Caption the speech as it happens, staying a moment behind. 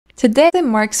Today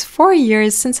marks 4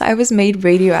 years since I was made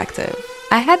radioactive.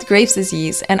 I had Graves'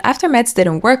 disease, and after meds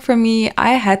didn't work for me,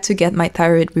 I had to get my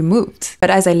thyroid removed. But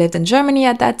as I lived in Germany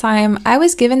at that time, I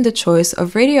was given the choice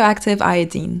of radioactive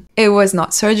iodine. It was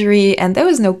not surgery and there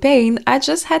was no pain, I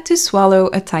just had to swallow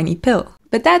a tiny pill.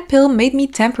 But that pill made me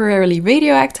temporarily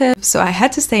radioactive, so I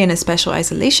had to stay in a special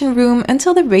isolation room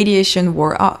until the radiation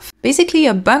wore off. Basically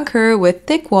a bunker with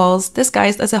thick walls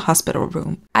disguised as a hospital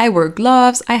room. I wore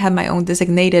gloves, I had my own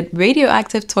designated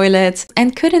radioactive toilet,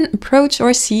 and couldn't approach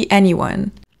or see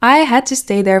anyone. I had to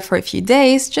stay there for a few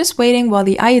days, just waiting while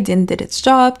the iodine did its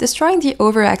job, destroying the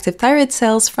overactive thyroid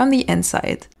cells from the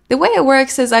inside. The way it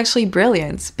works is actually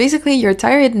brilliant. Basically, your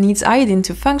thyroid needs iodine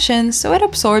to function, so it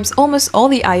absorbs almost all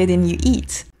the iodine you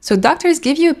eat. So doctors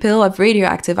give you a pill of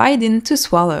radioactive iodine to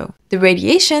swallow. The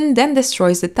radiation then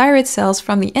destroys the thyroid cells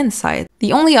from the inside.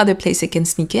 The only other place it can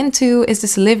sneak into is the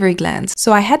salivary glands,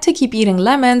 so I had to keep eating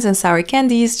lemons and sour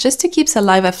candies just to keep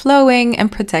saliva flowing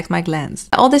and protect my glands.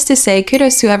 All this to say,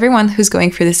 kudos to everyone who's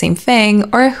going through the same thing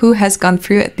or who has gone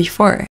through it before.